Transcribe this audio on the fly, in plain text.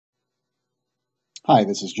Hi,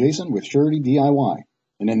 this is Jason with Surety DIY,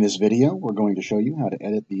 and in this video we're going to show you how to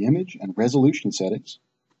edit the image and resolution settings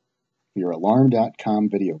for your Alarm.com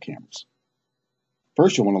video cameras.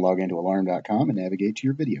 First, you'll want to log into Alarm.com and navigate to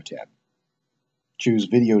your Video tab. Choose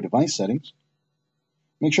Video Device Settings.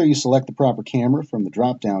 Make sure you select the proper camera from the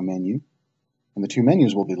drop-down menu, and the two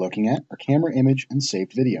menus we'll be looking at are Camera Image and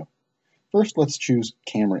Saved Video. First, let's choose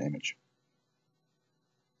Camera Image.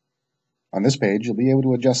 On this page, you'll be able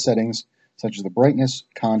to adjust settings such as the brightness,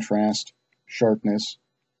 contrast, sharpness,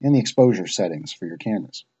 and the exposure settings for your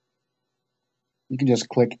cameras. You can just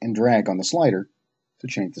click and drag on the slider to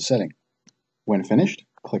change the setting. When finished,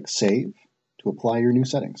 click Save to apply your new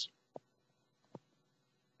settings.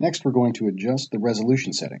 Next, we're going to adjust the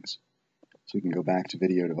resolution settings. So we can go back to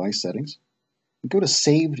Video Device Settings and go to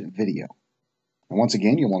Saved Video. And once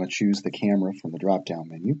again, you'll want to choose the camera from the drop-down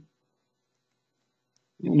menu.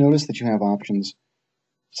 You'll notice that you have options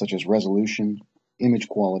such as resolution, image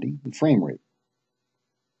quality, and frame rate.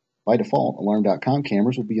 By default, Alarm.com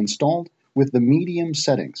cameras will be installed with the medium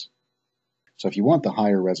settings. So if you want the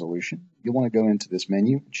higher resolution, you'll want to go into this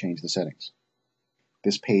menu and change the settings.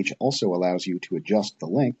 This page also allows you to adjust the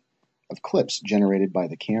length of clips generated by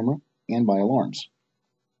the camera and by alarms.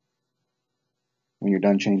 When you're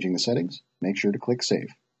done changing the settings, make sure to click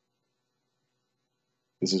Save.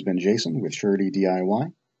 This has been Jason with Surety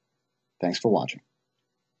DIY. Thanks for watching.